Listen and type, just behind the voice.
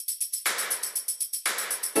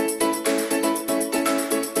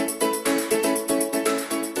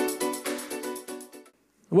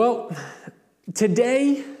Well,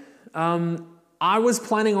 today I was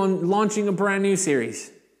planning on launching a brand new series.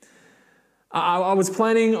 I was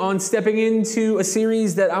planning on stepping into a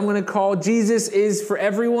series that I'm going to call Jesus is for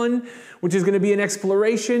Everyone, which is going to be an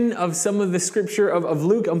exploration of some of the scripture of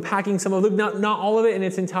Luke, unpacking some of Luke, not all of it in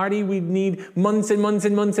its entirety. We'd need months and months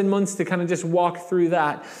and months and months to kind of just walk through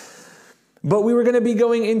that. But we were going to be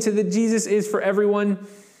going into the Jesus is for Everyone,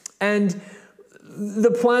 and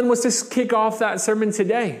the plan was to kick off that sermon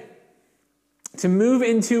today, to move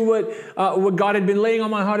into what God had been laying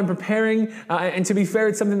on my heart and preparing. And to be fair,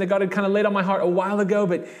 it's something that God had kind of laid on my heart a while ago,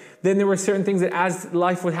 but then there were certain things that as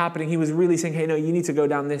life was happening, he was really saying, hey, no, you need to go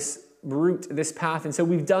down this route, this path. And so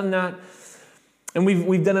we've done that. And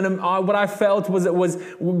we've done it. What I felt was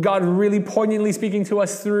God really poignantly speaking to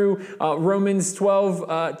us through Romans 12,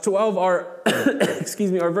 our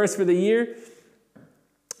our verse for the year.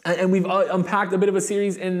 And we've unpacked a bit of a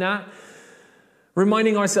series in that,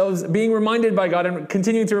 reminding ourselves, being reminded by God and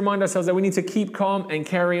continuing to remind ourselves that we need to keep calm and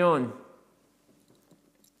carry on.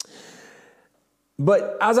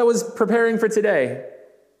 But as I was preparing for today,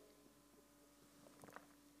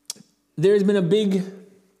 there's been a big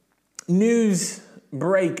news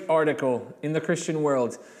break article in the Christian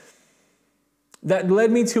world that led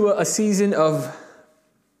me to a season of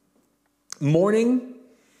mourning,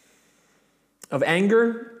 of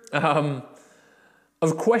anger,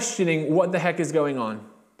 of questioning what the heck is going on.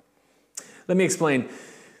 Let me explain.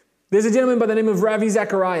 There's a gentleman by the name of Ravi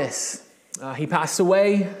Zacharias. He passed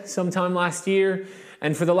away sometime last year,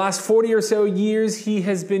 and for the last 40 or so years, he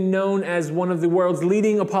has been known as one of the world's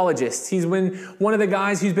leading apologists. He's been one of the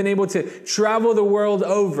guys who's been able to travel the world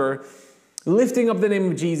over, lifting up the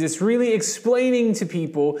name of Jesus, really explaining to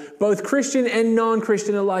people, both Christian and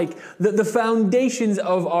non-Christian alike, the foundations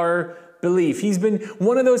of our belief. He's been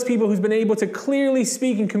one of those people who's been able to clearly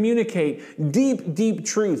speak and communicate deep, deep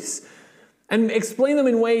truths and explain them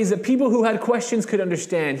in ways that people who had questions could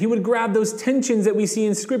understand. He would grab those tensions that we see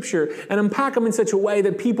in Scripture and unpack them in such a way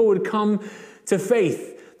that people would come to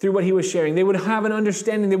faith through what he was sharing. They would have an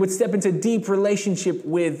understanding. They would step into deep relationship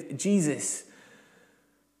with Jesus.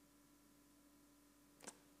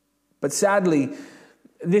 But sadly,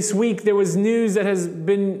 this week there was news that has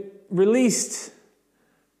been released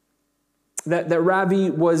that Ravi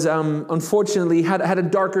was, unfortunately, had a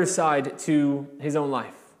darker side to his own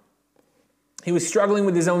life. He was struggling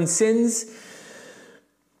with his own sins,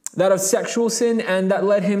 that of sexual sin, and that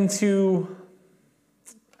led him to,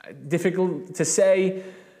 difficult to say,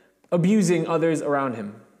 abusing others around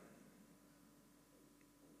him.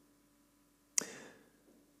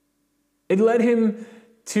 It led him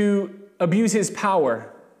to abuse his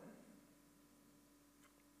power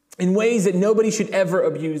in ways that nobody should ever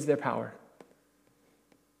abuse their power.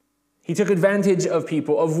 He took advantage of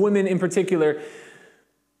people, of women in particular.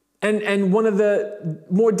 And one of the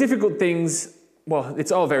more difficult things, well,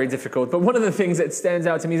 it's all very difficult, but one of the things that stands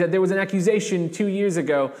out to me is that there was an accusation 2 years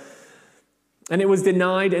ago, and it was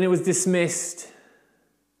denied and it was dismissed.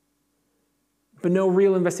 But no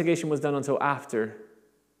real investigation was done until after.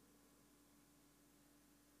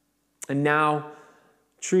 And now,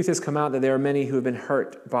 truth has come out that there are many who have been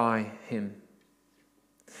hurt by him.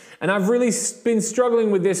 And I've really been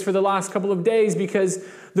struggling with this for the last couple of days because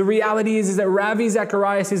the reality is that Ravi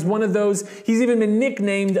Zacharias is one of those, he's even been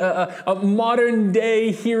nicknamed a modern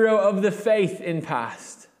day hero of the faith in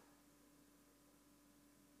past.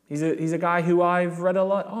 He's a guy who I've read a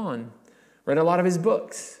lot of his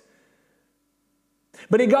books.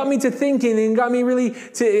 But it got me to thinking and got me really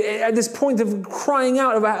at this point of crying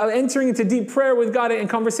out, about entering into deep prayer with God and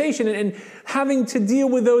conversation and having to deal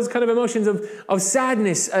with those kind of emotions of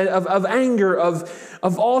sadness, of anger,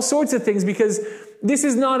 of all sorts of things, because this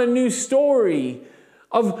is not a new story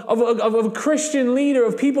of a Christian leader,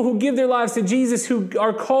 of people who give their lives to Jesus, who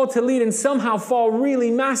are called to lead and somehow fall really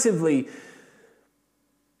massively.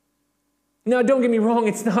 Now, don't get me wrong,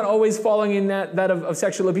 it's not always falling in that of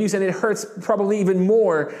sexual abuse, and it hurts probably even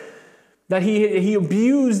more that he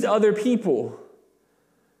abused other people.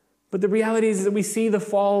 But the reality is that we see the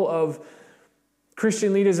fall of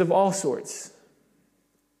Christian leaders of all sorts.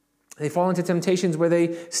 They fall into temptations where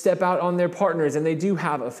they step out on their partners and they do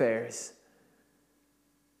have affairs.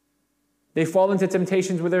 They fall into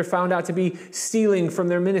temptations where they're found out to be stealing from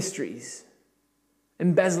their ministries,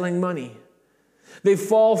 embezzling money. They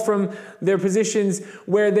fall from their positions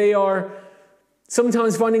where they are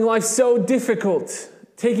sometimes finding life so difficult,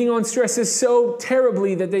 taking on stresses so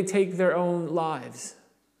terribly that they take their own lives.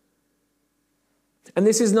 And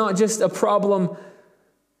this is not just a problem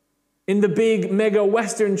in the big mega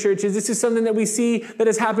Western churches. This is something that we see that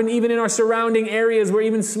has happened even in our surrounding areas, where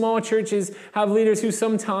even small churches have leaders who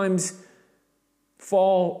sometimes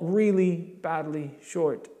fall really badly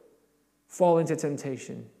short, fall into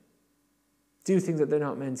temptation, do things that they're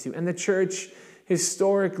not meant to. And the church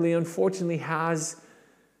historically, unfortunately, has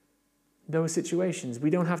those situations. We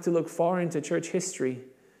don't have to look far into church history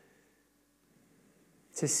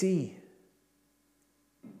to see.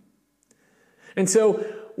 And so,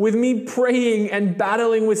 with me praying and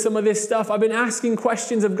battling with some of this stuff, I've been asking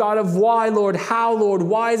questions of God of why, Lord, how, Lord,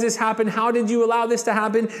 why has this happened? How did you allow this to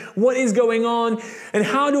happen? What is going on? And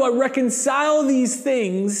how do I reconcile these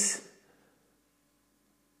things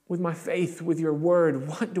with my faith, with your word?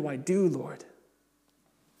 What do I do, Lord?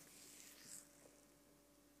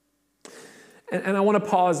 And I want to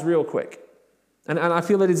pause real quick. And I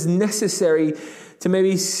feel that it's necessary to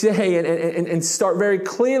maybe say and start very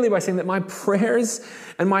clearly by saying that my prayers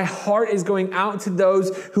and my heart is going out to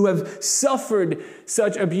those who have suffered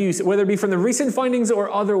such abuse, whether it be from the recent findings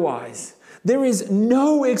or otherwise. There is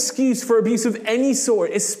no excuse for abuse of any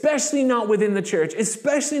sort, especially not within the church,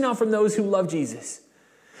 especially not from those who love Jesus.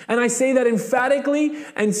 And I say that emphatically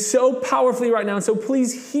and so powerfully right now. So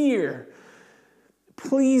please hear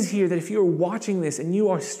that if you're watching this and you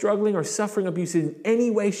are struggling or suffering abuse in any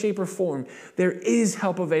way, shape, or form, there is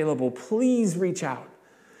help available. Please reach out.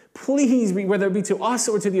 Please, whether it be to us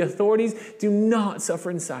or to the authorities, do not suffer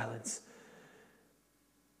in silence.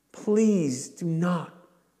 Please do not.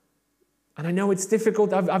 And I know it's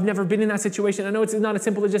difficult. I've never been in that situation. I know it's not as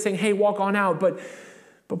simple as just saying, hey, walk on out. But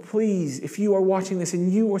please, if you are watching this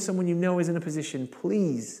and you or someone you know is in a position,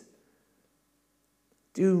 please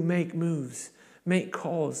do make moves. Make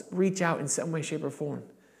calls, reach out in some way, shape, or form.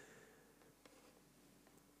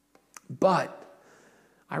 But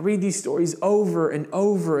I read these stories over and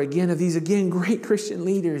over again of these, again, great Christian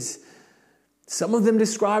leaders. Some of them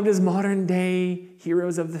described as modern day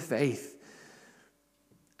heroes of the faith.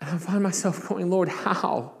 And I find myself going, Lord,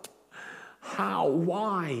 how? How?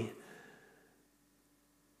 Why?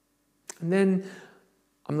 And then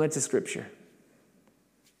I'm led to Scripture.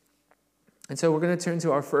 And so we're going to turn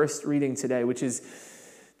to our first reading today, which is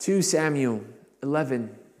 2 Samuel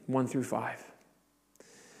 11, 1 through 5.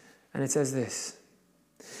 And it says this: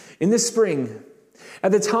 In the spring,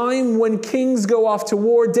 at the time when kings go off to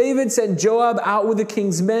war, David sent Joab out with the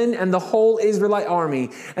king's men and the whole Israelite army.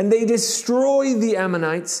 And they destroyed the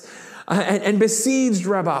Ammonites and besieged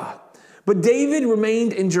Rabbah. But David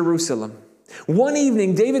remained in Jerusalem. One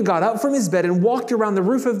evening, David got up from his bed and walked around the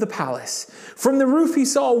roof of the palace. From the roof, he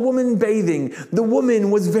saw a woman bathing. The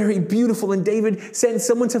woman was very beautiful, and David sent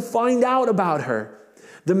someone to find out about her.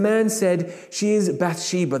 The man said, she is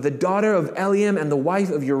Bathsheba, the daughter of Eliam and the wife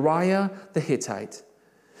of Uriah the Hittite.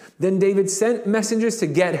 Then David sent messengers to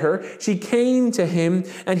get her. She came to him,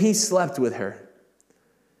 and he slept with her.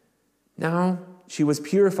 Now she was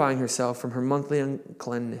purifying herself from her monthly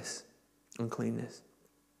uncleanness.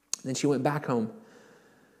 Then she went back home.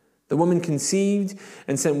 The woman conceived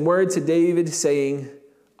and sent word to David saying,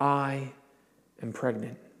 I am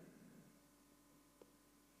pregnant.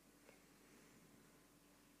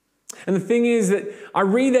 And the thing is that I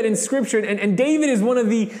read that in Scripture, and David is one of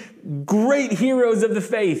the great heroes of the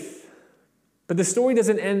faith. But the story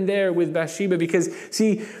doesn't end there with Bathsheba, because,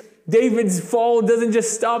 see, David's fall doesn't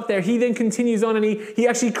just stop there. He then continues on, and he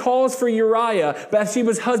actually calls for Uriah,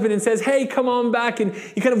 Bathsheba's husband, and says, hey, come on back. And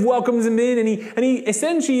he kind of welcomes him in, and he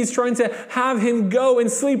essentially is trying to have him go and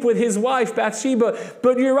sleep with his wife, Bathsheba.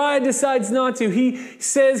 But Uriah decides not to. He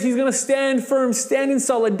says he's going to stand firm, stand in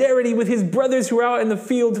solidarity with his brothers who are out in the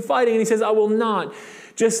field fighting. And he says, I will not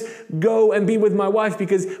just go and be with my wife,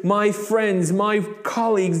 because my friends, my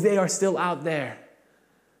colleagues, they are still out there.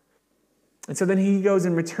 And so then he goes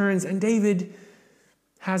and returns, and David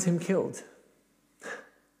has him killed.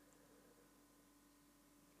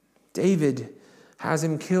 David has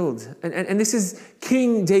him killed. And this is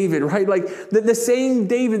King David, right? Like the same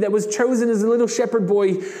David that was chosen as a little shepherd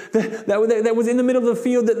boy, that was in the middle of the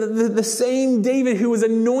field, the same David who was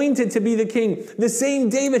anointed to be the king, the same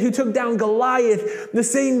David who took down Goliath, the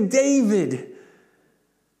same David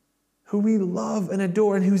who we love and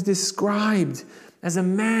adore, and who's described as a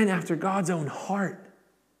man after God's own heart.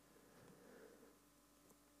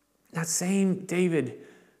 That same David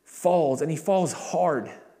falls, and he falls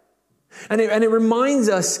hard. And it reminds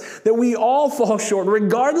us that we all fall short.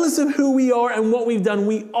 Regardless of who we are and what we've done,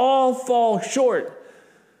 we all fall short.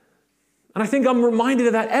 And I think I'm reminded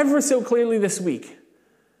of that ever so clearly this week.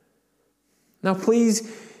 Now,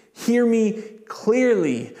 please hear me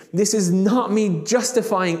clearly, this is not me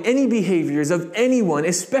justifying any behaviors of anyone,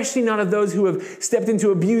 especially not of those who have stepped into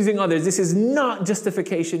abusing others. This is not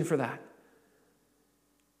justification for that.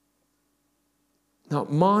 Not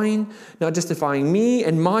mine, not justifying me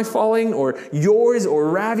and my falling, or yours, or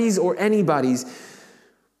Ravi's, or anybody's.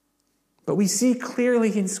 But we see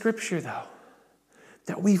clearly in Scripture, though,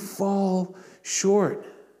 that we fall short.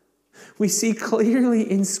 We see clearly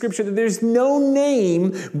in Scripture that there's no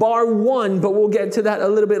name, bar one, but we'll get to that a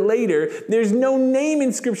little bit later. There's no name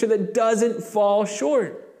in Scripture that doesn't fall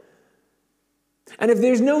short. And if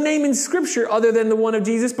there's no name in Scripture other than the one of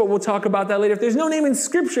Jesus, but we'll talk about that later. If there's no name in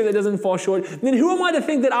Scripture that doesn't fall short, then who am I to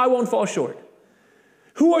think that I won't fall short?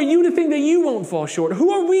 Who are you to think that you won't fall short?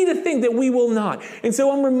 Who are we to think that we will not? And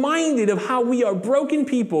so I'm reminded of how we are broken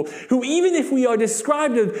people who, even if we are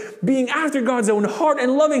described as being after God's own heart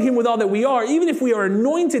and loving Him with all that we are, even if we are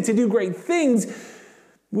anointed to do great things,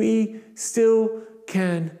 we still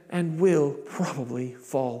can and will probably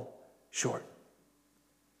fall short.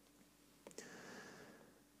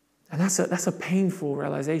 And that's a painful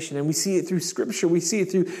realization. And we see it through Scripture. We see it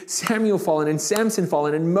through Samuel falling and Samson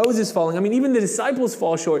falling and Moses falling. I mean, even the disciples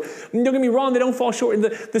fall short. I mean, don't get me wrong, they don't fall short in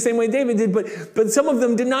the same way David did, but some of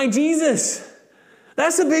them deny Jesus.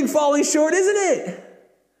 That's a big falling short, isn't it?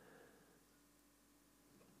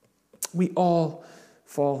 We all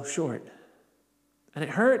fall short. And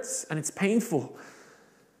it hurts and it's painful.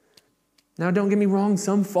 Now, don't get me wrong,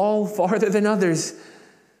 some fall farther than others.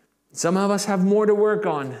 Some of us have more to work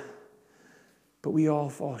on. But we all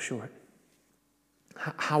fall short.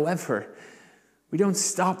 However, we don't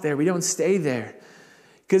stop there. We don't stay there.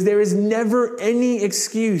 Because there is never any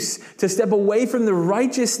excuse to step away from the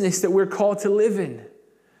righteousness that we're called to live in.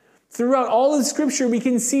 Throughout all of Scripture, we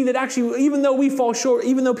can see that actually, even though we fall short,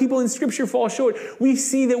 even though people in Scripture fall short, we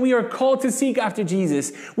see that we are called to seek after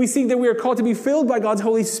Jesus. We see that we are called to be filled by God's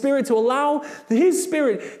Holy Spirit, to allow His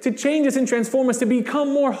Spirit to change us and transform us, to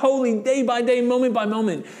become more holy day by day, moment by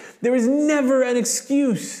moment. There is never an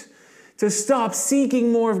excuse to stop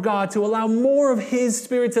seeking more of God, to allow more of His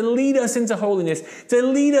Spirit to lead us into holiness, to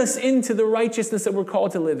lead us into the righteousness that we're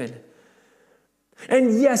called to live in.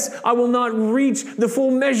 And yes, I will not reach the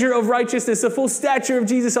full measure of righteousness, the full stature of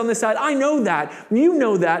Jesus on this side. I know that. You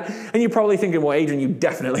know that. And you're probably thinking, well, Adrian, you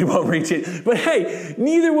definitely won't reach it. But hey,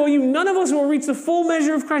 neither will you. None of us will reach the full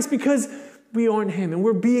measure of Christ because we aren't Him. And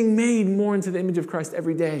we're being made more into the image of Christ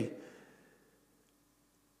every day.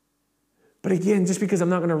 But again, just because I'm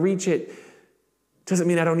not going to reach it doesn't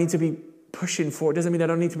mean I don't need to be pushing for it. Doesn't mean I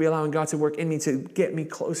don't need to be allowing God to work in me to get me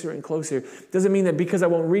closer and closer. Doesn't mean that because I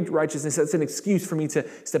won't reach righteousness, that's an excuse for me to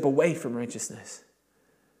step away from righteousness.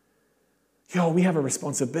 We have a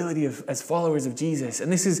responsibility as followers of Jesus. And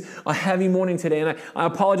this is a heavy morning today, and I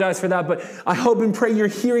apologize for that, but I hope and pray you're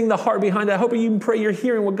hearing the heart behind it. I hope and pray you're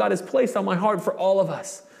hearing what God has placed on my heart for all of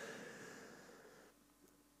us.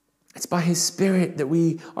 It's by His Spirit that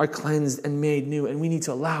we are cleansed and made new, and we need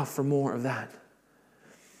to allow for more of that.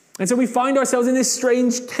 And so we find ourselves in this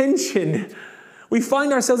strange tension. We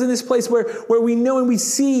find ourselves in this place where we know and we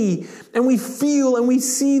see and we feel and we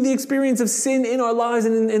see the experience of sin in our lives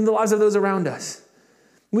and in the lives of those around us.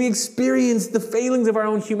 We experience the failings of our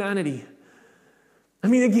own humanity. I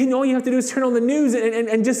mean, again, all you have to do is turn on the news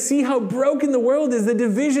and just see how broken the world is. The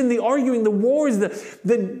division, the arguing, the wars,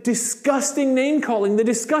 the disgusting name-calling, the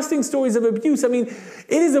disgusting stories of abuse. I mean, it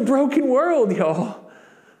is a broken world, y'all.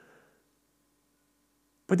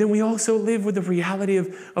 But then we also live with the reality of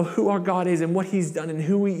who our God is and what He's done and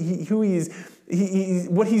who He is,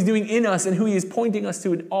 what He's doing in us and who He is pointing us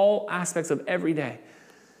to in all aspects of every day.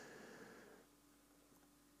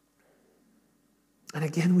 And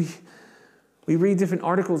again, we read different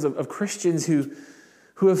articles of Christians who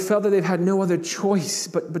have felt that they've had no other choice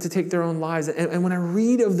but to take their own lives. And when I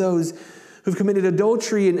read of those who've committed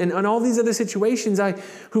adultery and all these other situations,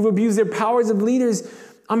 who've abused their powers of leaders,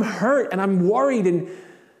 I'm hurt and I'm worried and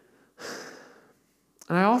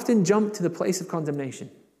I often jump to the place of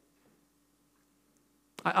condemnation.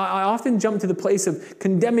 I often jump to the place of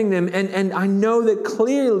condemning them, and I know that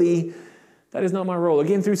clearly that is not my role.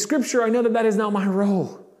 Again, through Scripture, I know that is not my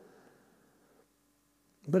role.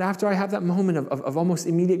 But after I have that moment of almost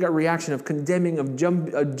immediate gut reaction, of condemning, of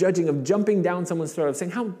judging, of jumping down someone's throat, of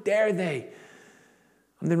saying, how dare they?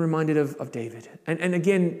 I'm then reminded of David. And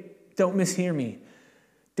again, don't mishear me.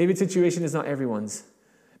 David's situation is not everyone's.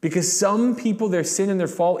 Because some people, their sin and their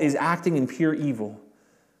fault is acting in pure evil.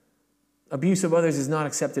 Abuse of others is not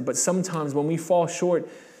accepted, but sometimes when we fall short,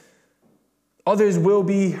 others will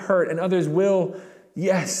be hurt and others will,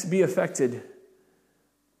 yes, be affected.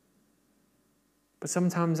 But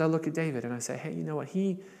sometimes I look at David and I say, hey, you know what?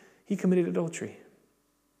 He he committed adultery.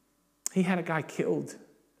 He had a guy killed.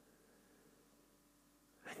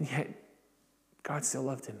 And yet, God still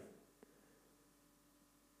loved him.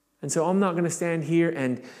 And so I'm not going to stand here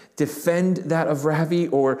and defend that of Ravi,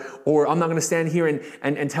 or I'm not going to stand here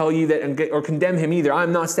and tell you that or condemn him either.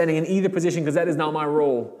 I'm not standing in either position because that is not my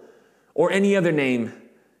role, or any other name,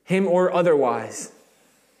 him or otherwise.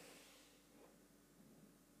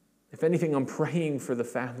 If anything, I'm praying for the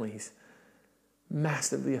families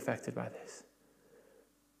massively affected by this.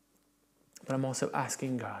 But I'm also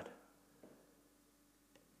asking God.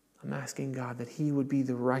 I'm asking God that he would be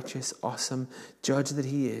the righteous, awesome judge that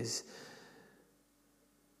he is.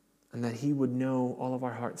 And that he would know all of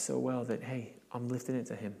our hearts so well that, hey, I'm lifting it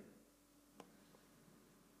to him.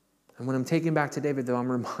 And when I'm taken back to David, though,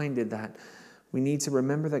 I'm reminded that we need to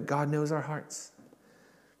remember that God knows our hearts.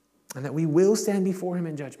 And that we will stand before him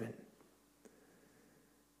in judgment.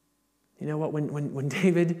 You know what? When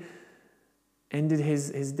David ended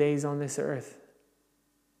his days on this earth,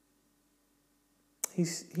 he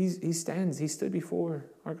stood before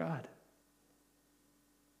our God.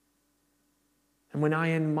 And when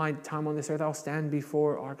I end my time on this earth, I'll stand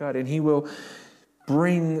before our God, and he will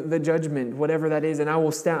bring the judgment, whatever that is, and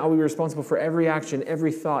I'll be responsible for every action,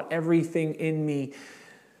 every thought, everything in me.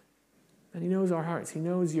 And he knows our hearts. He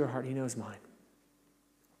knows your heart. He knows mine.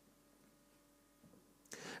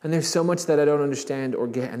 And there's so much that I don't understand or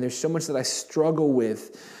get, and there's so much that I struggle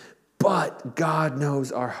with, but God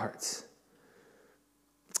knows our hearts.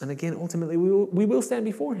 And again, ultimately, we will stand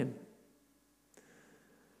before him.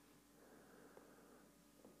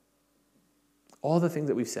 All the things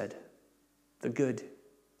that we've said, the good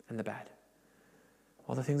and the bad.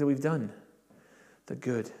 All the things that we've done, the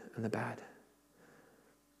good and the bad.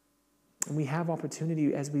 And we have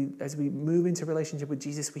opportunity as we move into relationship with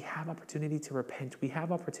Jesus, we have opportunity to repent. We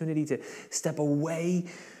have opportunity to step away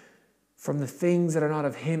from the things that are not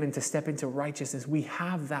of him and to step into righteousness. We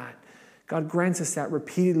have that. God grants us that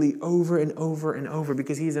repeatedly over and over and over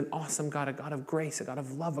because he is an awesome God, a God of grace, a God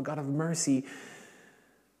of love, a God of mercy.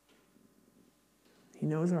 He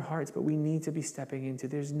knows our hearts, but we need to be stepping into,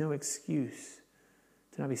 there's no excuse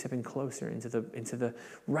to not be stepping closer into the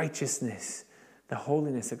righteousness, the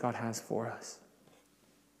holiness that God has for us.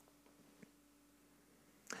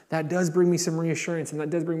 That does bring me some reassurance and that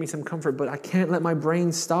does bring me some comfort, but I can't let my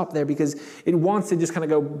brain stop there because it wants to just kind of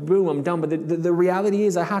go, boom, I'm done. But the reality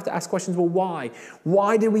is I have to ask questions, well, why?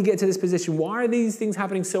 Why did we get to this position? Why are these things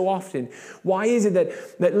happening so often? Why is it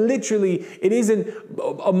that literally it isn't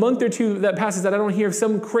a month or two that passes that I don't hear of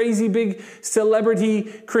some crazy big celebrity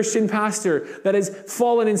Christian pastor that has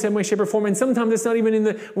fallen in some way, shape, or form? And sometimes it's not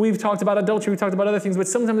even we've talked about adultery, we've talked about other things, but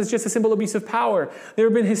sometimes it's just a simple abuse of power. There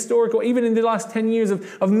have been historical, even in the last 10 years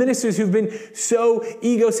of ministers who've been so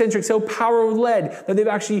egocentric, so power-led, that they've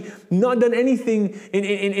actually not done anything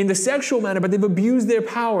in the sexual manner, but they've abused their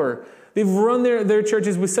power. They've run their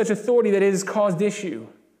churches with such authority that it has caused issue.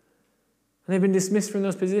 And they've been dismissed from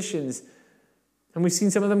those positions. And we've seen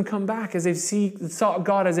some of them come back as they've sought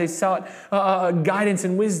God, as they've sought guidance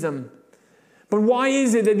and wisdom. But why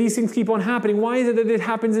is it that these things keep on happening? Why is it that it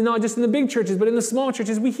happens not just in the big churches, but in the small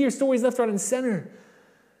churches? We hear stories left, right, and center.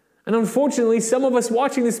 And unfortunately, some of us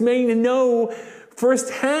watching this may know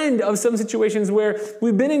firsthand of some situations where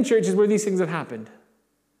we've been in churches where these things have happened.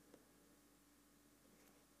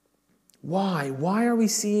 Why? Why are we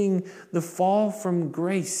seeing the fall from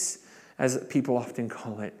grace, as people often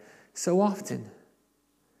call it, so often?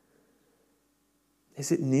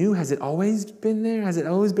 Is it new? Has it always been there? Has it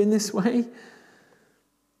always been this way?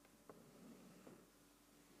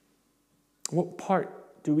 What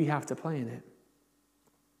part do we have to play in it?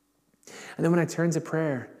 And then when I turn to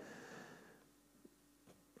prayer,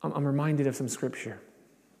 I'm reminded of some scripture.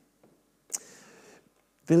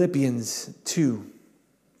 Philippians 2,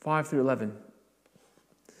 5 through 11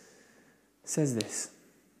 says this.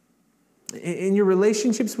 In your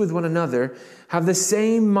relationships with one another, have the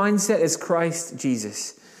same mindset as Christ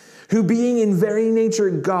Jesus, who being in very nature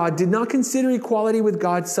God, did not consider equality with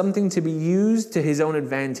God something to be used to his own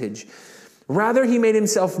advantage. Rather, he made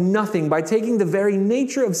himself nothing by taking the very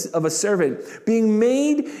nature of a servant, being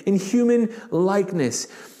made in human likeness.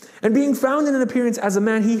 And being found in an appearance as a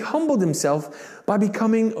man, he humbled himself by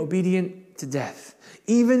becoming obedient to death,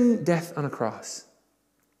 even death on a cross.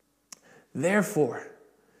 Therefore,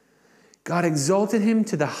 God exalted him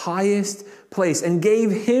to the highest place and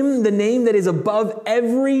gave him the name that is above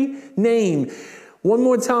every name, One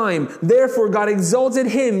more time. Therefore, God exalted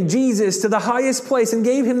him, Jesus, to the highest place and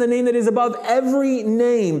gave him the name that is above every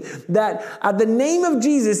name, that at the name of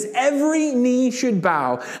Jesus, every knee should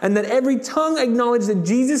bow, and that every tongue acknowledge that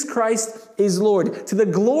Jesus Christ is Lord, to the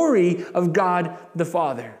glory of God the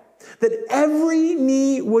Father. That every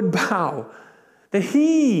knee would bow, that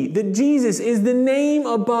Jesus is the name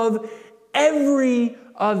above every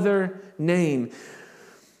other name.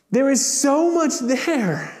 There is so much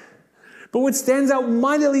there. But what stands out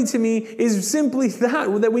mightily to me is simply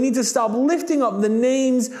that we need to stop lifting up the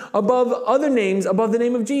names above other names above the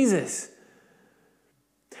name of Jesus.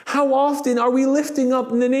 How often are we lifting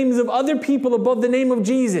up the names of other people above the name of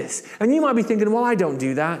Jesus? And you might be thinking, well, I don't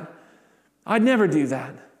do that. I'd never do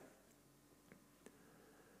that.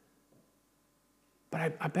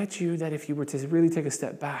 But I bet you that if you were to really take a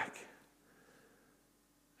step back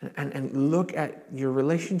and look at your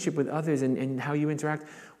relationship with others and how you interact,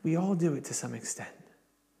 we all do it to some extent.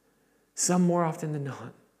 Some more often than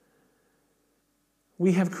not.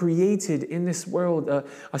 We have created in this world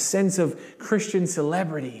a sense of Christian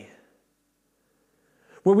celebrity,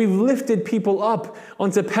 where we've lifted people up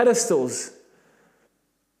onto pedestals.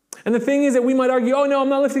 And the thing is that we might argue, oh no, I'm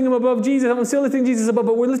not lifting them above Jesus, I'm still lifting Jesus above,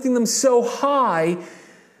 but we're lifting them so high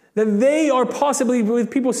that they are possibly,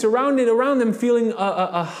 with people surrounded around them, feeling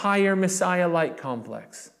a higher Messiah-like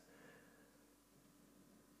complex.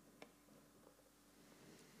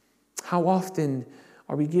 How often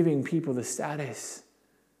are we giving people the status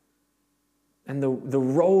and the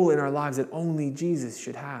role in our lives that only Jesus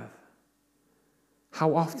should have?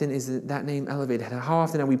 How often is that name elevated? How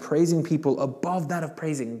often are we praising people above that of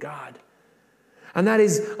praising God? And that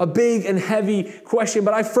is a big and heavy question,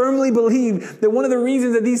 but I firmly believe that one of the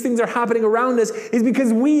reasons that these things are happening around us is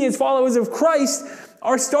because we, as followers of Christ,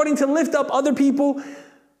 are starting to lift up other people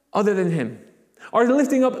other than Him, are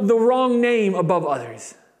lifting up the wrong name above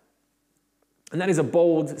others. And that is a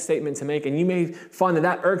bold statement to make, and you may find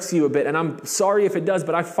that irks you a bit, and I'm sorry if it does,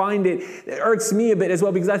 but I find it irks me a bit as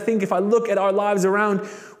well, because I think if I look at our lives around,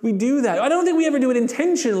 we do that. I don't think we ever do it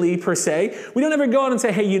intentionally, per se. We don't ever go out and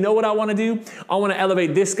say, hey, you know what I want to do? I want to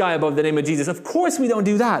elevate this guy above the name of Jesus. Of course we don't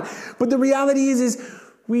do that. But the reality is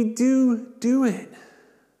we do it.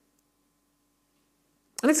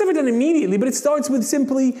 And it's never done immediately, but it starts with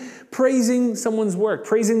simply praising someone's work,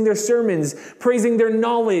 praising their sermons, praising their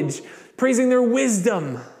knowledge, praising their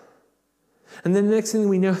wisdom. And then the next thing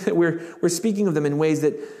we know that we're speaking of them in ways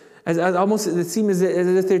that as almost it seems as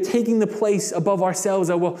if they're taking the place above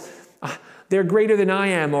ourselves. Oh, well, they're greater than I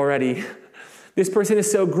am already. This person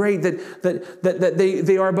is so great that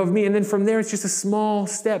they are above me. And then from there, it's just a small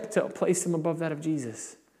step to place them above that of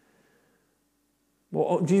Jesus.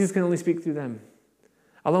 Well, Jesus can only speak through them.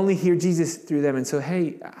 I'll only hear Jesus through them. And so,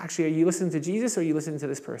 hey, actually, are you listening to Jesus or are you listening to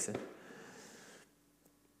this person?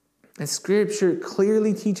 And Scripture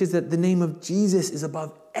clearly teaches that the name of Jesus is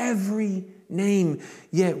above every name,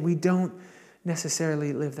 yet we don't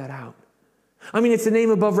necessarily live that out. I mean, it's the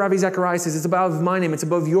name above Ravi Zacharias, it's above my name, it's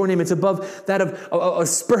above your name, it's above that of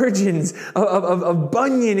Spurgeon's, of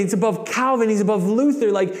Bunyan, it's above Calvin, he's above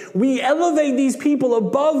Luther. Like, we elevate these people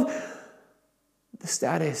above the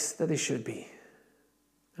status that they should be.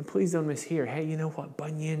 And please don't mishear, hey, you know what,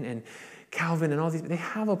 Bunyan and Calvin and all these, they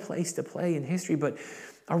have a place to play in history, but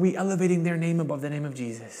are we elevating their name above the name of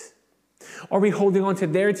Jesus? Are we holding on to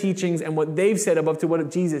their teachings and what they've said above to what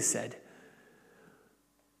Jesus said?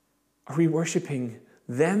 Are we worshiping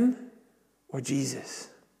them or Jesus?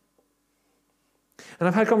 And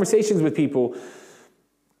I've had conversations with people,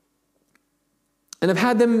 and I've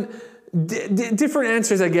had them different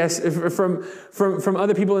answers, I guess, from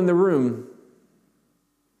other people in the room.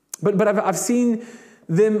 But I've seen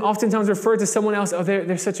them oftentimes refer to someone else. Oh,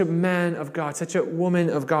 they're such a man of God, such a woman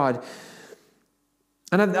of God.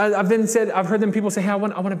 And I've heard people say, hey, I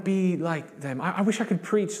want to be like them. I wish I could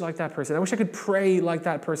preach like that person. I wish I could pray like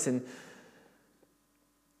that person.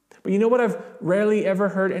 But you know what I've rarely ever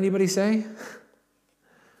heard anybody say?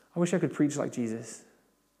 I wish I could preach like Jesus.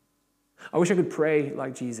 I wish I could pray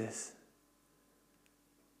like Jesus.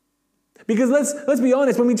 Because let's be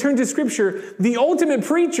honest, when we turn to Scripture, the ultimate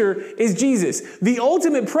preacher is Jesus. The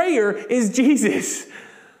ultimate prayer is Jesus.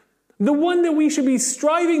 The one that we should be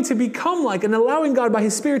striving to become like and allowing God by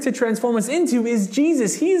His Spirit to transform us into is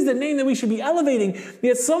Jesus. He is the name that we should be elevating.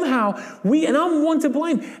 Yet somehow and I'm one to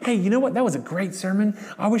blame. Hey, you know what? That was a great sermon.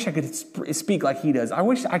 I wish I could speak like he does. I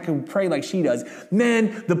wish I could pray like she does.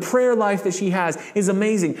 Man, the prayer life that she has is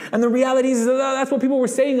amazing. And the reality is that's what people were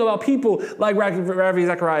saying about people like Ravi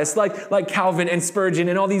Zacharias, like Calvin and Spurgeon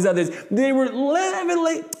and all these others. They were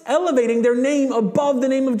elevating their name above the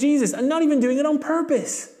name of Jesus and not even doing it on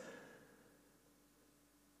purpose.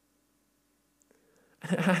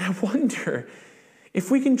 And I wonder if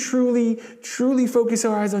we can truly focus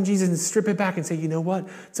our eyes on Jesus and strip it back and say, you know what?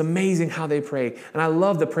 It's amazing how they pray. And I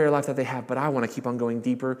love the prayer life that they have, but I want to keep on going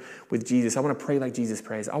deeper with Jesus. I want to pray like Jesus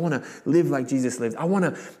prays. I want to live like Jesus lived. I want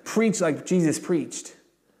to preach like Jesus preached.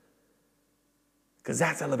 Because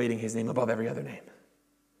that's elevating his name above every other name.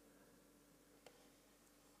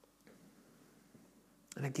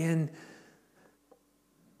 And again,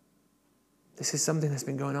 this is something that's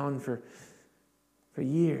been going on for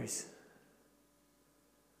years.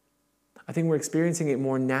 I think we're experiencing it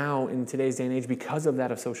more now in today's day and age because of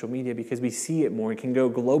that of social media, because we see it more. It can go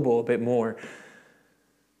global a bit more.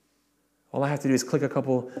 All I have to do is click a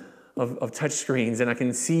couple of touch screens and I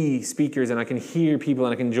can see speakers and I can hear people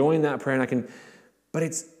and I can join that prayer and I can... But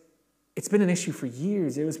it's been an issue for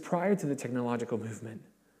years. It was prior to the technological movement.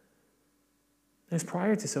 It was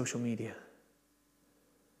prior to social media.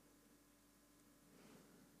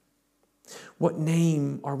 What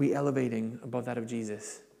name are we elevating above that of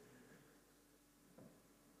Jesus?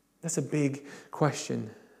 That's a big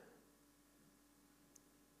question.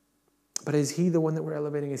 But is he the one that we're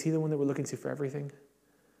elevating? Is he the one that we're looking to for everything?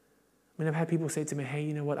 I mean, I've had people say to me, hey,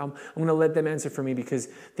 you know what? I'm going to let them answer for me because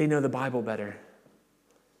they know the Bible better.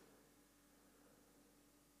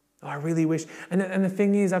 Oh, I really wish. And the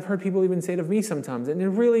thing is, I've heard people even say it of me sometimes in a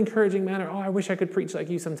really encouraging manner. Oh, I wish I could preach like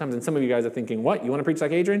you sometimes. And some of you guys are thinking, what? You want to preach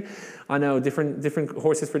like Adrian? I know, different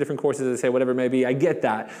horses for different courses, they say, whatever it may be. I get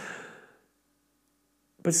that.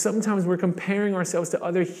 But sometimes we're comparing ourselves to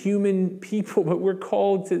other human people, but we're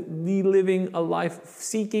called to be living a life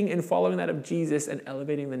seeking and following that of Jesus and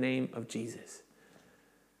elevating the name of Jesus.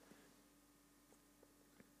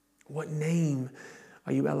 What name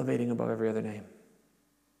are you elevating above every other name?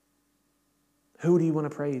 Who do you want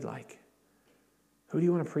to pray like? Who do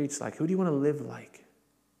you want to preach like? Who do you want to live like?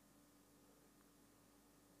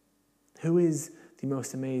 Who is the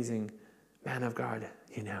most amazing man of God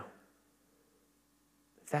you know?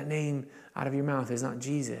 If that name out of your mouth is not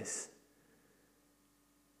Jesus,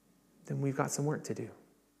 then we've got some work to do,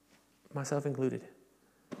 myself included.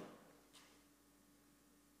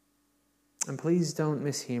 And please don't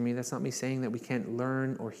mishear me. That's not me saying that we can't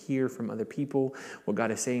learn or hear from other people what God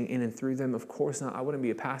is saying in and through them. Of course not. I wouldn't be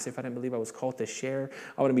a pastor if I didn't believe I was called to share.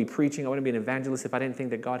 I wouldn't be preaching. I wouldn't be an evangelist if I didn't think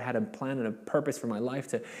that God had a plan and a purpose for my life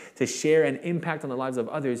to share and impact on the lives of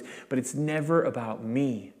others. But it's never about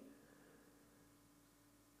me.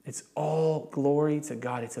 It's all glory to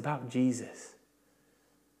God. It's about Jesus.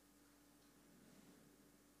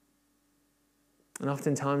 And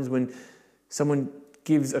oftentimes when someone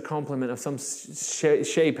gives a compliment of some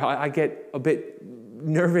shape, I get a bit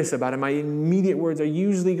nervous about it. My immediate words are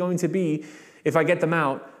usually going to be, if I get them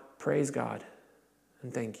out, praise God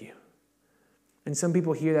and thank you. And some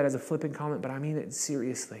people hear that as a flippant comment, but I mean it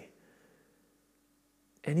seriously.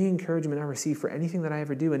 Any encouragement I receive for anything that I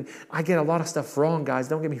ever do, and I get a lot of stuff wrong, guys,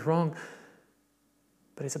 don't get me wrong,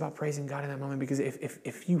 but it's about praising God in that moment, because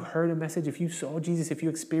if you heard a message, if you saw Jesus, if you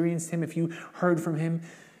experienced him, if you heard from him,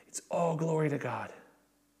 it's all glory to God.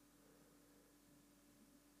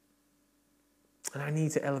 And I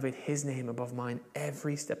need to elevate his name above mine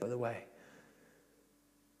every step of the way.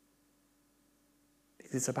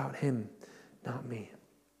 Because it's about him, not me.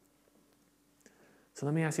 So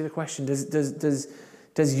let me ask you the question.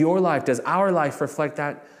 Does your life, does our life reflect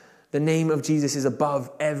that the name of Jesus is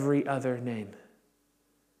above every other name?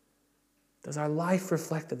 Does our life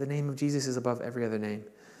reflect that the name of Jesus is above every other name?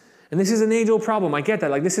 And this is an age-old problem. I get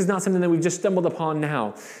that. Like, this is not something that we've just stumbled upon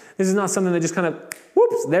now. This is not something that just kind of,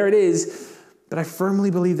 whoops, there it is. But I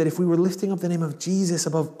firmly believe that if we were lifting up the name of Jesus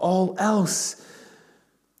above all else,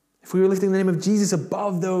 if we were lifting the name of Jesus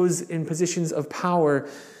above those in positions of power,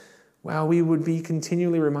 well, we would be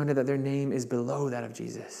continually reminded that their name is below that of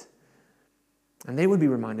Jesus. And they would be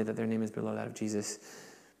reminded that their name is below that of Jesus.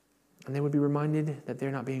 And they would be reminded that they're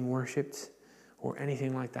not being worshipped or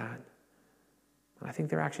anything like that. And I think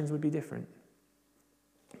their actions would be different.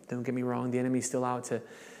 Don't get me wrong, the enemy's still out to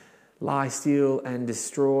lie, steal, and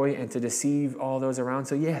destroy, and to deceive all those around.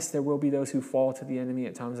 So yes, there will be those who fall to the enemy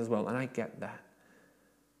at times as well, and I get that.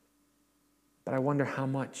 But I wonder how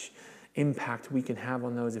much impact we can have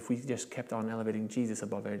on those if we just kept on elevating Jesus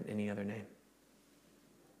above any other name.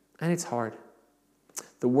 And it's hard.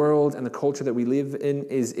 The world and the culture that we live in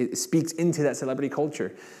it speaks into that celebrity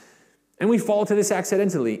culture. And we fall to this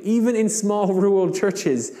accidentally, even in small rural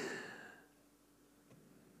churches.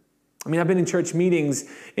 I mean, I've been in church meetings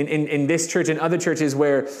in this church and other churches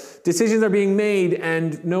where decisions are being made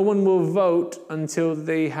and no one will vote until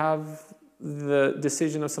they have the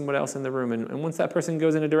decision of someone else in the room. And once that person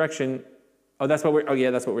goes in a direction, that's what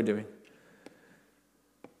we're doing.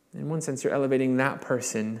 In one sense, you're elevating that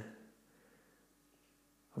person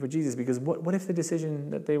over Jesus, because what if the decision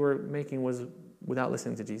that they were making was without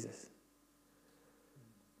listening to Jesus?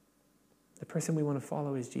 The person we want to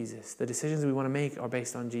follow is Jesus. The decisions we want to make are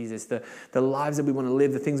based on Jesus. The lives that we want to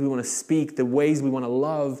live, the things we want to speak, the ways we want to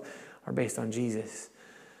love are based on Jesus.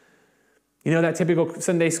 You know that typical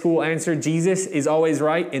Sunday school answer, Jesus is always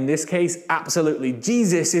right? In this case, absolutely.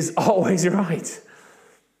 Jesus is always right.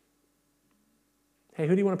 Hey,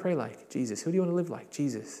 who do you want to pray like? Jesus. Who do you want to live like?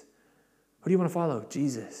 Jesus. Who do you want to follow?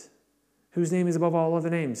 Jesus. Whose name is above all other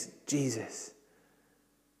names? Jesus.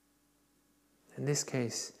 In this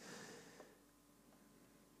case,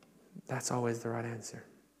 that's always the right answer.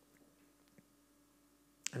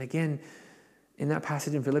 And again, in that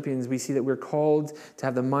passage in Philippians, we see that we're called to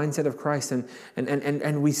have the mindset of Christ,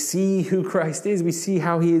 and we see who Christ is. We see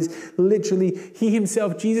how he is literally, he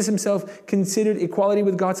himself, Jesus himself, considered equality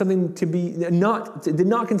with God something to be, did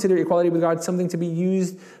not consider equality with God something to be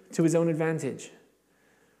used to his own advantage.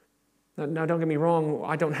 Now don't get me wrong,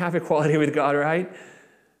 I don't have equality with God, right?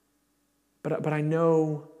 But I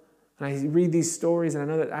know, and I read these stories, and I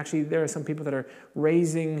know that actually there are some people that are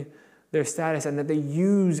raising their status and that they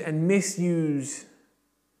use and misuse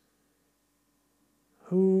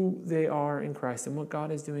who they are in Christ and what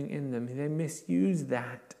God is doing in them. They misuse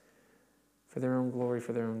that for their own glory,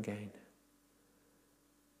 for their own gain.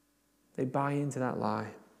 They buy into that lie.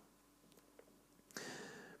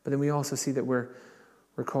 But then we also see that we're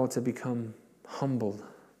called to become humbled.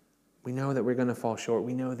 We know that we're going to fall short.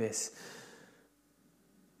 We know this.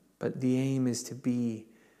 But the aim is to be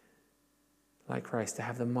like Christ, to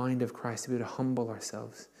have the mind of Christ, to be able to humble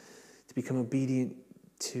ourselves, to become obedient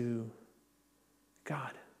to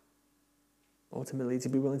God. Ultimately, to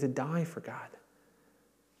be willing to die for God.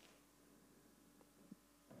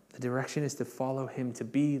 The direction is to follow him, to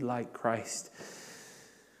be like Christ.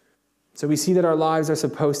 So we see that our lives are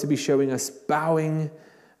supposed to be showing us bowing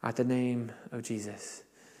at the name of Jesus.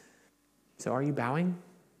 So are you bowing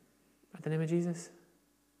at the name of Jesus?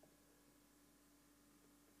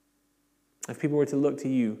 If people were to look to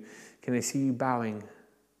you, can they see you bowing?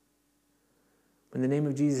 When the name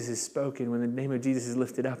of Jesus is spoken, when the name of Jesus is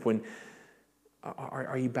lifted up,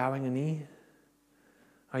 are you bowing a knee?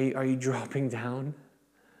 Are you dropping down?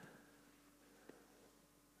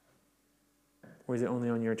 Or is it only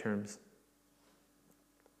on your terms?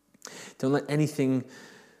 Don't let anything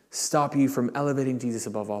stop you from elevating Jesus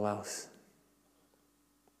above all else.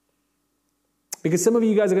 Because some of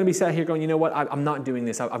you guys are going to be sat here going, you know what, I'm not doing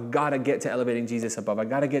this. I've got to get to elevating Jesus above. I've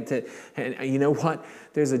got to get to, and you know what,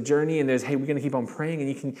 there's a journey, and there's, hey, we're going to keep on praying,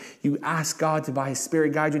 and you ask God to by his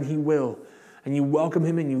Spirit guide you, and he will. And you welcome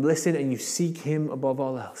him, and you listen, and you seek him above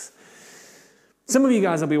all else. Some of you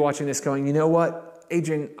guys will be watching this going, you know what,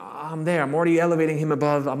 Adrian, I'm there. I'm already elevating him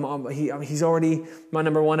above. He's already my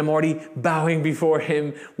number one. I'm already bowing before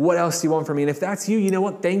him. What else do you want from me? And if that's you, you know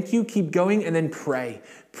what? Thank you. Keep going and then pray.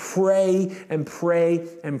 Pray and pray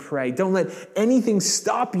and pray. Don't let anything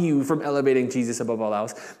stop you from elevating Jesus above all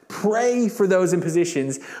else. Pray for those in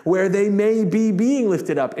positions where they may be being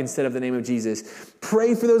lifted up instead of the name of Jesus.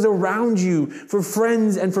 Pray for those around you, for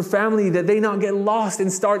friends and for family, that they not get lost and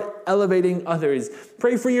start elevating others.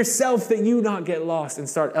 Pray for yourself that you not get lost and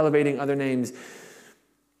start elevating other names.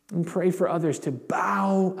 And pray for others to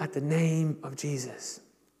bow at the name of Jesus.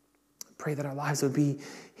 Pray that our lives would be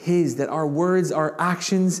his, that our words, our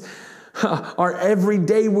actions, our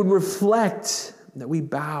everyday would reflect that we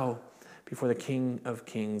bow before the King of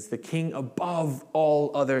Kings, the King above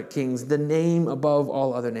all other kings, the name above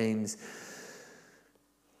all other names.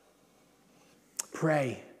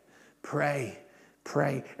 Pray, pray,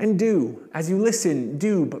 pray. And do, as you listen,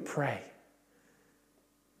 do, but pray.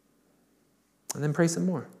 And then pray some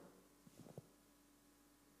more.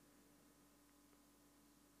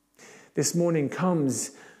 This morning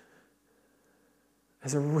comes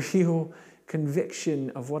as a real conviction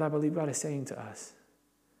of what I believe God is saying to us.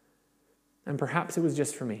 And perhaps it was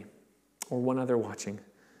just for me or one other watching.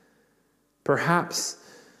 Perhaps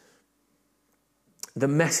the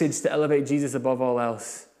message to elevate Jesus above all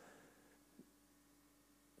else,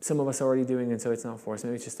 some of us are already doing, and so it's not for us.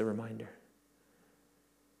 Maybe it's just a reminder.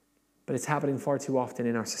 But it's happening far too often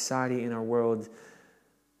in our society, in our world,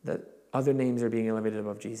 that other names are being elevated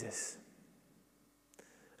above Jesus.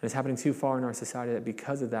 And it's happening too far in our society that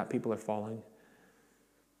because of that, people are falling.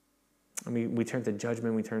 And we turn to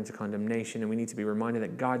judgment, we turn to condemnation, and we need to be reminded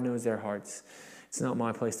that God knows their hearts. It's not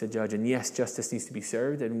my place to judge. And yes, justice needs to be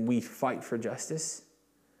served, and we fight for justice.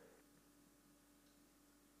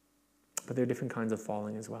 But there are different kinds of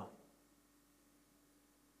falling as well.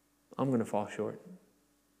 I'm going to fall short.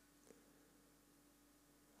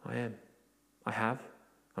 I am. I have,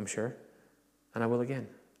 I'm sure, and I will again.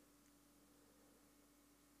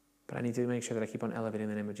 But I need to make sure that I keep on elevating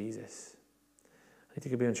the name of Jesus. I need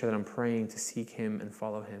to be sure that I'm praying to seek him and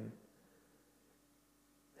follow him.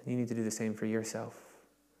 And you need to do the same for yourself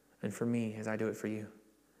and for me as I do it for you.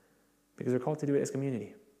 Because we're called to do it as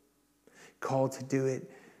community. Called to do it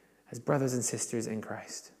as brothers and sisters in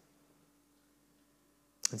Christ.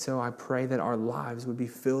 And so I pray that our lives would be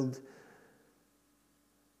filled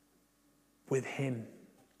with him.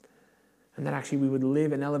 And that actually we would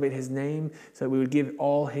live and elevate his name so that we would give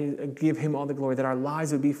him all the glory, that our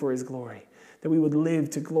lives would be for his glory, that we would live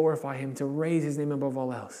to glorify him, to raise his name above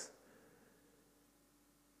all else,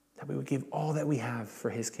 that we would give all that we have for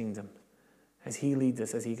his kingdom as he leads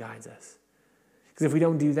us, as he guides us. Because if we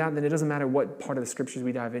don't do that, then it doesn't matter what part of the scriptures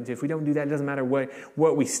we dive into. If we don't do that, it doesn't matter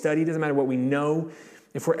what we study, it doesn't matter what we know.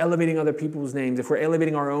 If we're elevating other people's names, if we're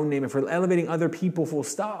elevating our own name, if we're elevating other people full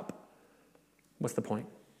stop, what's the point?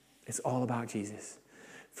 It's all about Jesus.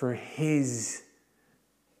 For his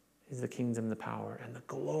is the kingdom, the power, and the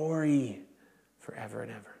glory forever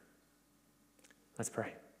and ever. Let's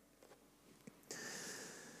pray.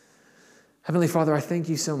 Heavenly Father, I thank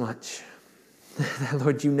you so much that,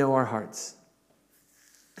 Lord, you know our hearts.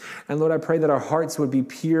 And Lord, I pray that our hearts would be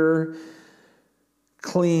pure,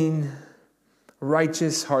 clean,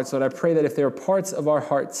 righteous hearts. Lord, I pray that if there are parts of our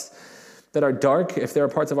hearts that are dark, if there are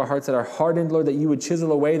parts of our hearts that are hardened, Lord, that you would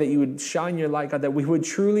chisel away, that you would shine your light, God, that we would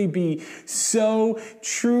truly be so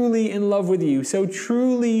truly in love with you, so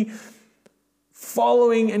truly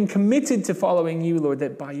following and committed to following you, Lord,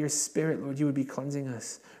 that by your Spirit, Lord, you would be cleansing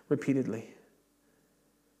us repeatedly.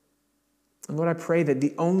 And Lord, I pray that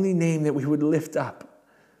the only name that we would lift up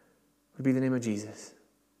would be the name of Jesus.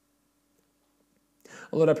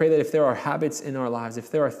 Lord, I pray that if there are habits in our lives,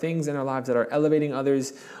 if there are things in our lives that are elevating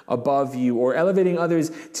others above you or elevating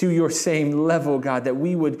others to your same level, God, that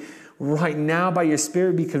we would right now by your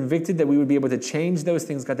Spirit be convicted, that we would be able to change those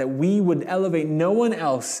things, God, that we would elevate no one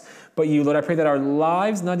else but you. Lord, I pray that our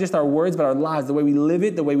lives, not just our words, but our lives, the way we live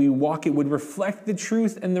it, the way we walk it, would reflect the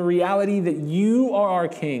truth and the reality that you are our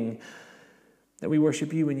King, that we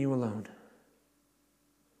worship you and you alone.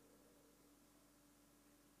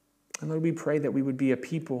 And Lord, we pray that we would be a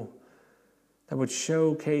people that would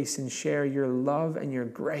showcase and share your love and your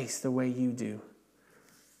grace the way you do.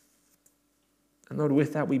 And Lord,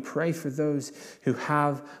 with that, we pray for those who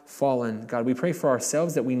have fallen. God, we pray for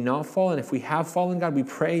ourselves that we not fall. And if we have fallen, God, we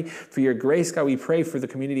pray for your grace. God, we pray for the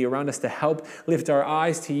community around us to help lift our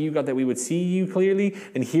eyes to you, God, that we would see you clearly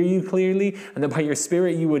and hear you clearly. And that by your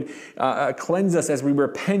Spirit, you would cleanse us as we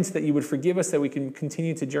repent, that you would forgive us, that we can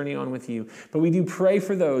continue to journey on with you. But we do pray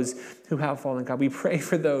for those who have fallen, God. We pray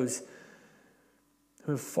for those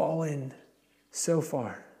who have fallen so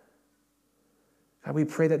far. God, we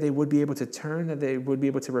pray that they would be able to turn, that they would be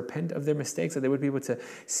able to repent of their mistakes, that they would be able to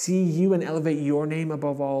see you and elevate your name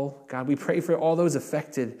above all. God, we pray for all those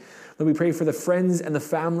affected. Lord, we pray for the friends and the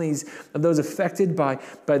families of those affected by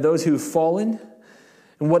those who have fallen.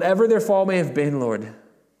 And whatever their fall may have been, Lord,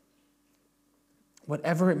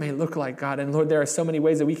 whatever it may look like, God. And Lord, there are so many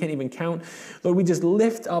ways that we can't even count. Lord, we just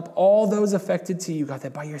lift up all those affected to you, God,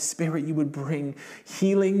 that by your Spirit you would bring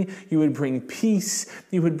healing, you would bring peace,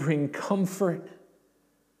 you would bring comfort.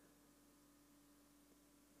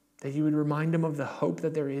 That you would remind them of the hope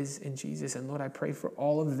that there is in Jesus. And Lord, I pray for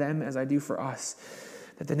all of them as I do for us,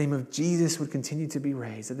 that the name of Jesus would continue to be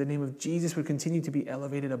raised, that the name of Jesus would continue to be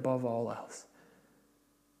elevated above all else.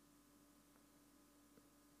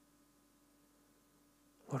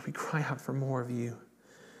 Lord, we cry out for more of you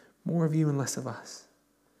and less of us.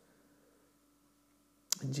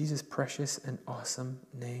 In Jesus' precious and awesome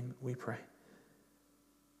name we pray.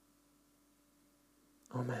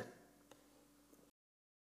 Amen.